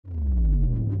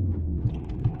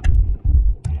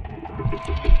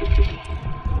Hey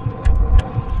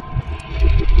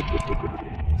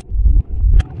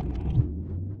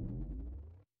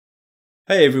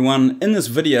everyone, in this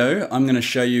video I'm going to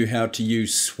show you how to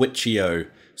use Switcheo.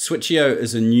 Switcheo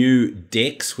is a new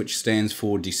DEX, which stands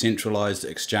for Decentralized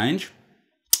Exchange.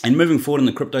 And moving forward in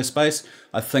the crypto space,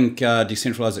 I think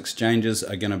decentralized exchanges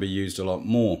are going to be used a lot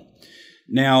more.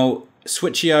 Now,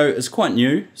 Switcheo is quite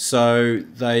new, so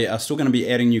they are still going to be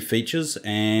adding new features,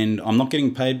 and I'm not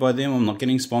getting paid by them, I'm not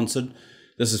getting sponsored.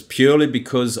 This is purely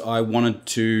because I wanted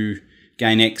to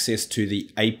gain access to the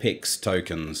Apex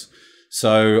tokens.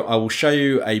 So I will show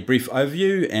you a brief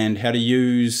overview and how to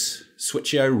use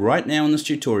Switcheo right now in this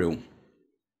tutorial.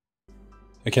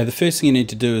 Okay, the first thing you need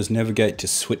to do is navigate to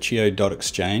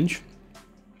switcheo.exchange.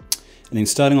 And then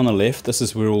starting on the left, this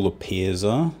is where all the pairs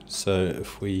are. So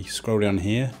if we scroll down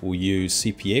here, we'll use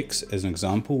CPX as an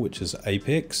example, which is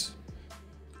Apex.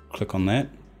 Click on that.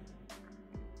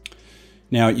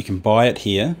 Now you can buy it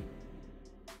here.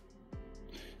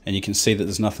 And you can see that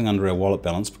there's nothing under our wallet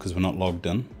balance because we're not logged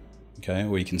in. Okay,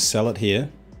 or you can sell it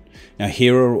here. Now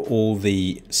here are all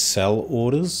the sell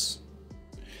orders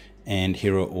and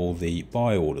here are all the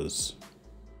buy orders.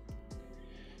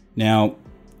 Now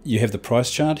you have the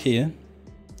price chart here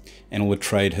and all the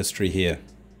trade history here.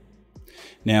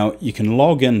 Now you can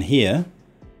log in here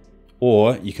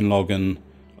or you can log in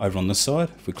over on this side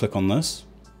if we click on this.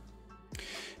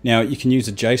 Now you can use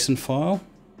a JSON file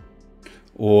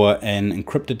or an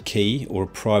encrypted key or a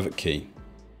private key.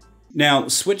 Now,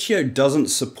 Switcheo doesn't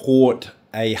support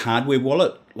a hardware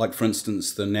wallet, like for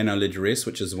instance the Nano Ledger S,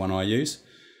 which is the one I use,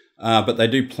 but they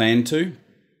do plan to.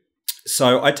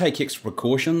 So I take extra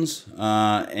precautions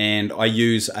and I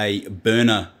use a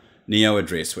burner Neo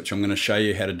address, which I'm going to show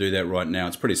you how to do that right now.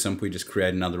 It's pretty simple. You just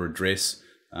create another address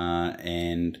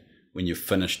and when you've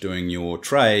finished doing your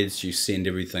trades, you send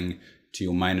everything to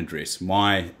your main address.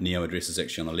 My Neo address is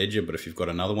actually on the Ledger, but if you've got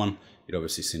another one, you'd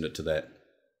obviously send it to that.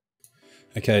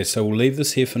 Okay, so we'll leave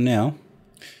this here for now,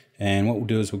 and what we'll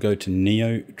do is we'll go to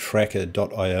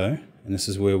neotracker.io, and this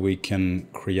is where we can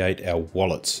create our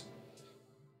wallets.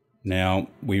 Now,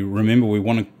 remember we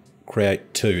want to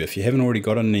create two. If you haven't already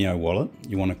got a Neo wallet,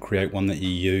 you want to create one that you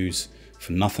use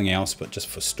for nothing else but just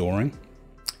for storing,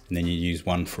 and then you use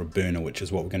one for a burner, which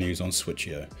is what we're going to use on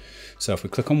Switcheo. So if we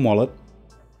click on wallet,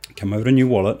 come over to new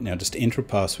wallet, now just enter a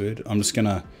password. I'm just going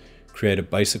to create a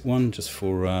basic one just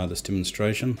for this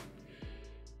demonstration.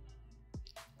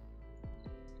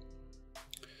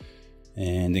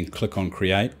 And then click on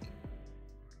create.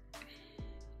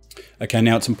 Okay,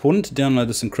 now it's important to download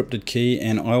this encrypted key,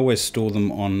 and I always store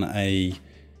them on a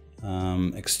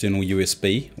external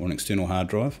USB or an external hard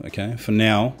drive. Okay, for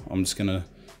now I'm just going to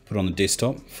put it on the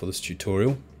desktop for this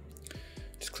tutorial.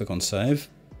 Just click on save.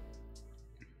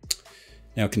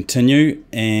 Now continue,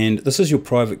 and this is your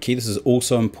private key. This is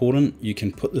also important. You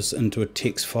can put this into a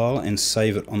text file and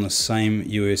save it on the same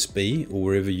USB or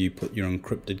wherever you put your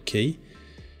encrypted key.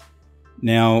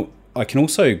 Now, I can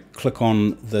also click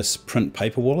on this print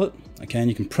paper wallet, okay, and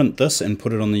you can print this and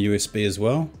put it on the USB as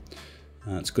well.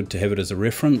 It's good to have it as a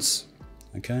reference,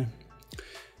 okay.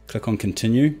 Click on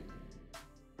continue.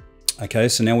 Okay,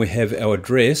 so now we have our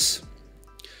address.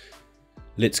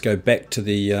 Let's go back to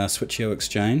the Switcheo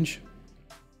exchange.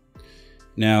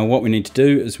 Now, what we need to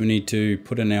do is we need to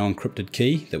put in our encrypted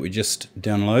key that we just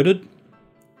downloaded.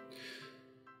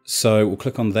 So we'll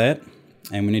click on that.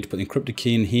 And we need to put the encrypted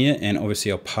key in here and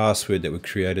obviously our password that we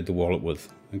created the wallet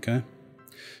with, okay?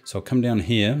 So I'll come down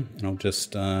here and I'll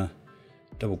just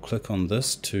double click on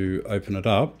this to open it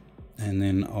up, and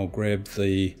then I'll grab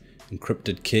the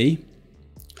encrypted key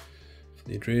for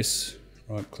the address,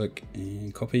 right click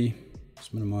and copy,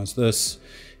 just minimize this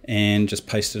and just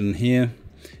paste it in here.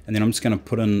 And then I'm just going to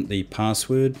put in the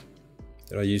password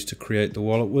that I used to create the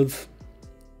wallet with.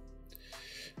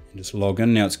 Just log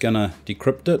in. Now it's going to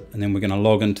decrypt it, and then we're going to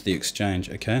log into the exchange.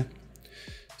 Okay,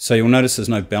 so you'll notice there's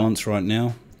no balance right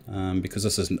now because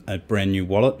this is a brand new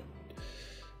wallet.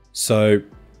 So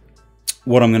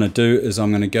what I'm going to do is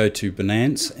I'm going to go to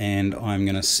Binance and I'm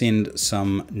going to send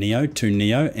some Neo to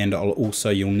Neo, and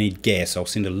you'll need gas. I'll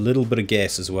send a little bit of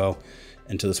gas as well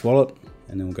into this wallet,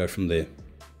 and then we'll go from there.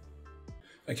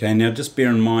 Okay, now just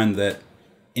bear in mind that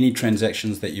any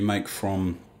transactions that you make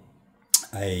from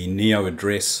a Neo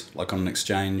address, like on an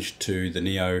exchange, to the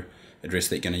Neo address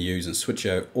that you're going to use in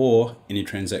Switcheo, or any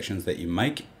transactions that you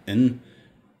make in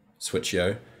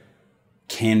Switcheo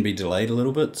can be delayed a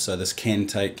little bit. So this can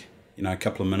take, a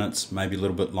couple of minutes, maybe a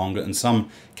little bit longer. In some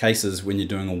cases, when you're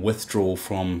doing a withdrawal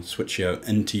from Switcheo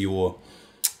into your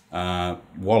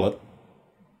wallet,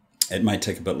 it may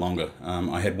take a bit longer.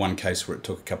 I had one case where it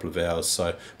took a couple of hours,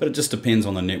 so, but it just depends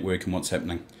on the network and what's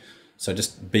happening. So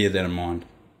just bear that in mind.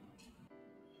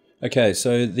 Okay,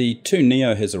 so the 2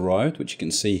 Neo has arrived, which you can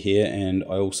see here, and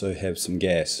I also have some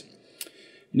gas.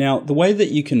 Now, the way that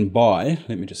you can buy,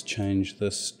 let me just change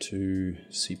this to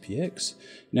CPX.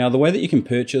 Now, the way that you can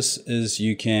purchase is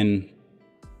you can,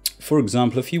 for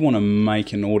example, if you want to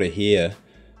make an order here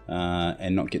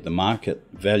and not get the market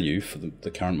value for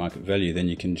the current market value, then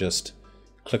you can just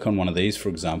click on one of these, for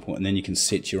example, and then you can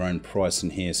set your own price in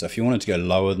here. So if you wanted to go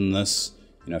lower than this,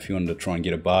 you know, if you wanted to try and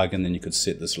get a bargain, then you could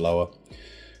set this lower.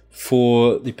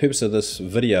 For the purpose of this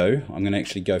video, I'm going to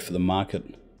actually go for the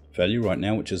market value right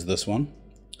now, which is this one.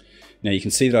 Now you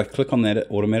can see that I click on that, it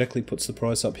automatically puts the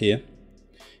price up here,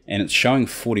 and it's showing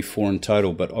 44 in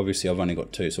total, but obviously I've only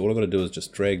got 2. So all I've got to do is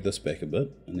just drag this back a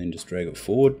bit, and then just drag it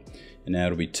forward, and now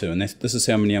it'll be 2. And this is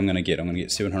how many I'm going to get. I'm going to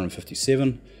get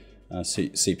 757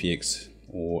 CPX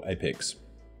or Apex.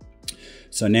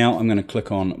 So now I'm going to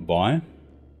click on buy.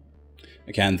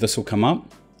 Okay, and this will come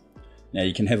up. Now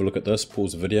you can have a look at this,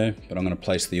 pause the video, but I'm going to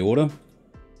place the order.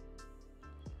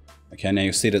 Okay, now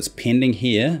you'll see that it's pending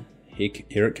here.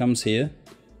 Here it comes here.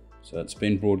 So it's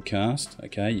been broadcast.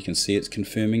 Okay, you can see it's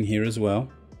confirming here as well.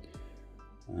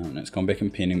 And it's gone back in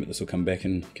pending, but this will come back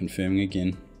in confirming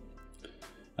again.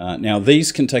 Now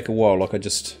these can take a while, like I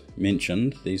just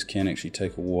mentioned. These can actually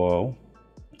take a while.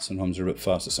 Sometimes they're a bit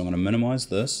faster, so I'm going to minimize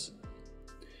this.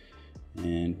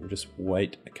 And we'll just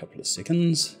wait a couple of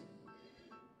seconds.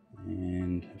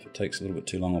 And if it takes a little bit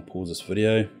too long, I'll pause this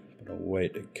video, but I'll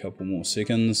wait a couple more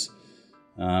seconds.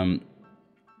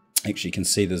 Actually, you can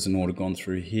see there's an order gone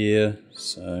through here,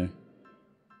 so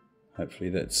hopefully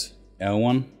that's our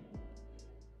one.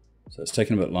 So it's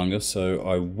taken a bit longer, so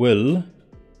I will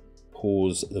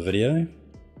pause the video.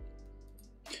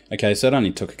 Okay, so it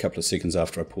only took a couple of seconds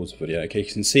after I paused the video. Okay,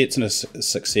 you can see it's a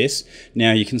success.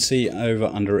 Now you can see over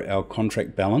under our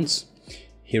contract balance,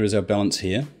 here is our balance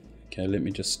here. Okay, let me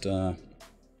just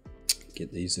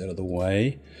get these out of the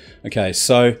way. Okay,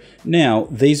 so now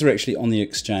these are actually on the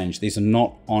exchange. These are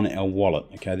not on our wallet.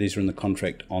 Okay, these are in the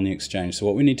contract on the exchange. So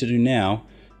what we need to do now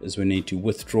is we need to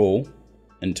withdraw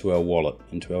into our wallet,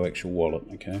 into our actual wallet.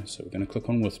 Okay, so we're going to click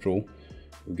on withdrawal.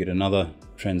 We'll get another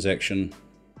transaction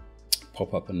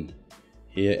pop up in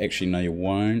here. Actually, no, you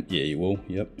won't. Yeah, you will.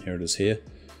 Yep, here it is here.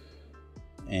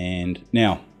 And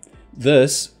now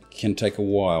this can take a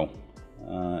while.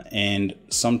 And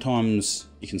sometimes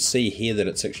you can see here that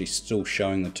it's actually still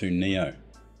showing the 2 Neo.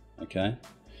 Okay,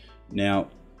 now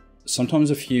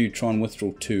sometimes if you try and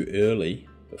withdraw too early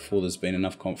before there's been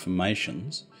enough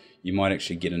confirmations, you might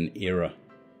actually get an error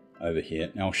over here.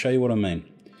 Now I'll show you what I mean.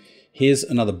 Here's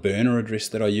another burner address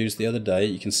that I used the other day.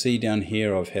 You can see down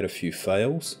here I've had a few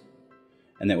fails,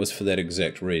 and that was for that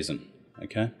exact reason.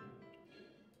 Okay,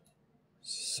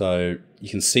 so you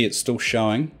can see it's still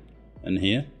showing in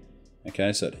here.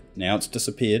 Okay, so now it's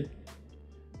disappeared.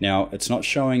 Now it's not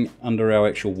showing under our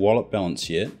actual wallet balance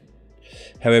yet.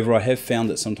 However, I have found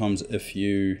that sometimes if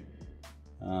you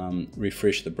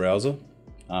refresh the browser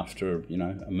after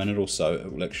a minute or so,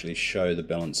 it will actually show the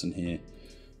balance in here.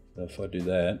 So if I do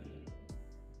that,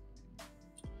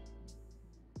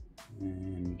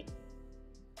 and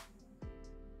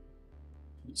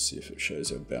let's see if it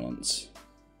shows our balance.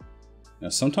 Now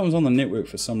sometimes on the network,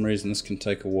 for some reason, this can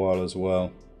take a while as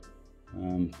well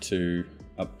to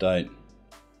update.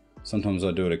 Sometimes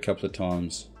I do it a couple of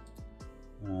times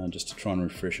just to try and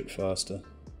refresh it faster.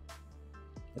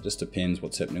 It just depends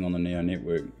what's happening on the Neo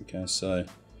network. Okay, so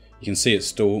you can see it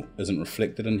still isn't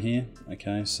reflected in here.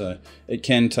 Okay, so it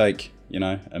can take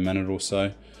a minute or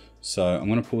so. So I'm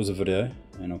going to pause the video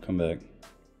and I'll come back.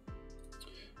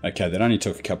 Okay, that only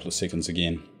took a couple of seconds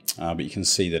again, but you can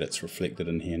see that it's reflected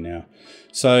in here now.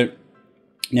 So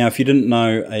now, if you didn't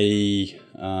know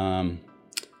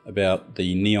about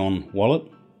the Neon wallet,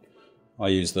 I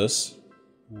use this.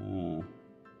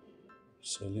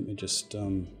 So let me just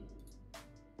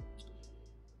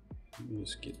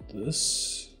get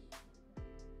this.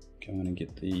 Okay, I'm going to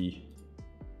get the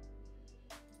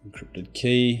encrypted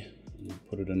key and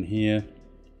put it in here,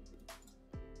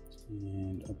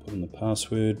 and I'll put in the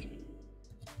password.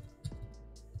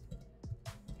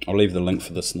 I'll leave the link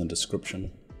for this in the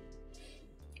description.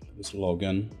 Just log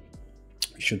in.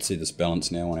 You should see this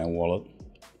balance now on our wallet.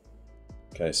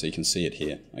 Okay, so you can see it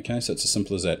here. Okay, so it's as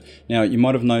simple as that. Now, you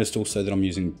might have noticed also that I'm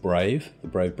using Brave, the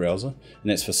Brave browser, and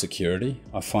that's for security.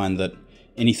 I find that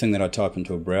anything that I type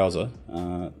into a browser,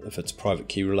 if it's private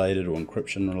key related or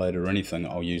encryption related or anything,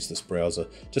 I'll use this browser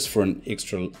just for an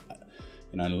extra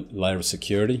layer of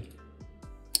security.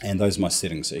 And those are my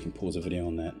settings, so you can pause the video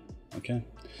on that. Okay,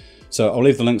 So I'll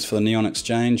leave the links for the Neon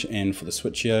Exchange and for the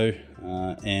Switcheo,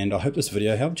 and I hope this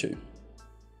video helped you.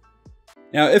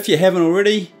 Now, if you haven't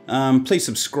already, please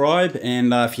subscribe,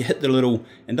 and if you hit the little,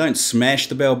 and don't smash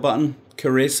the bell button,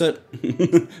 caress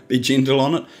it, be gentle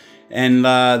on it, and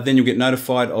then you'll get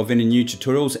notified of any new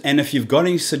tutorials. And if you've got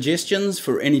any suggestions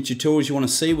for any tutorials you want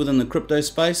to see within the crypto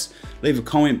space, leave a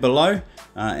comment below,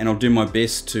 and I'll do my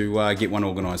best to get one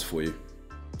organized for you.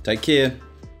 Take care.